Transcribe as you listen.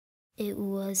It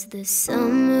was the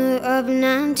summer of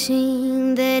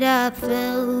 19 that I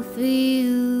fell for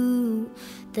you.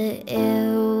 The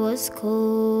air was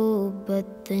cold,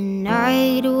 but the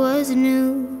night was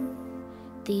new.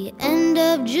 The end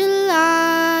of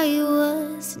July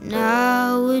was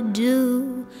now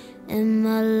due, and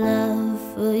my love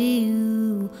for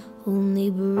you only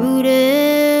brewed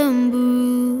and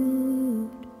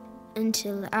brewed,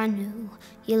 until I knew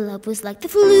your love was like the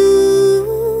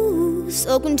flu,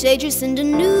 so contagious, and I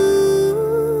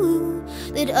knew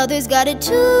that others got it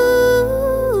too.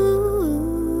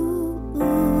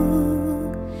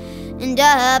 And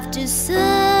I have to say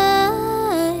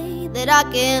that I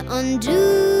can't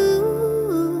undo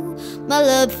my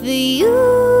love for you.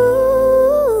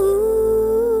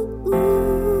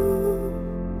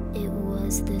 It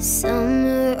was the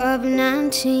summer of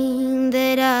 19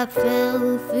 that I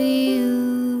fell for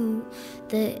you.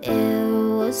 The air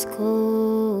was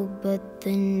cold, but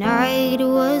the night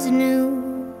was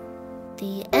new.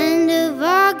 The end of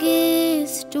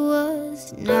August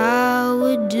was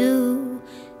now due,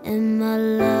 and my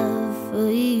love for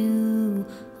you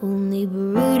only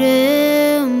brewed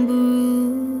and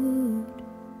brewed,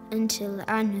 until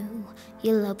I knew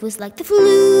your love was like the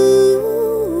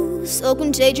flu, so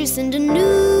contagious, and I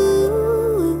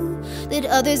knew that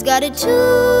others got it too.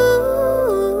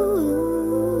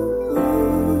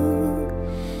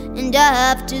 And I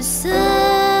have to say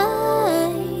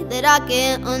that I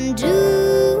can't undo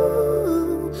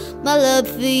my love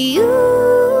for you.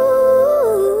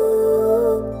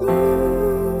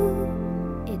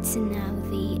 It's now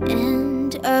the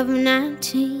end of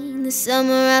 19, the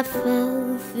summer I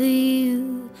fell for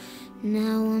you.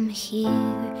 Now I'm here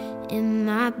in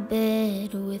my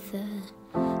bed with a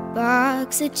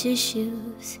box of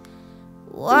tissues,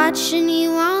 watching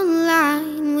you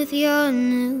online with your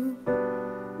new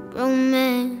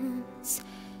romance.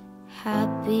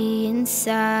 Happy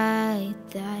inside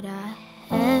that I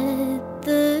had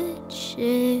the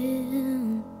chance.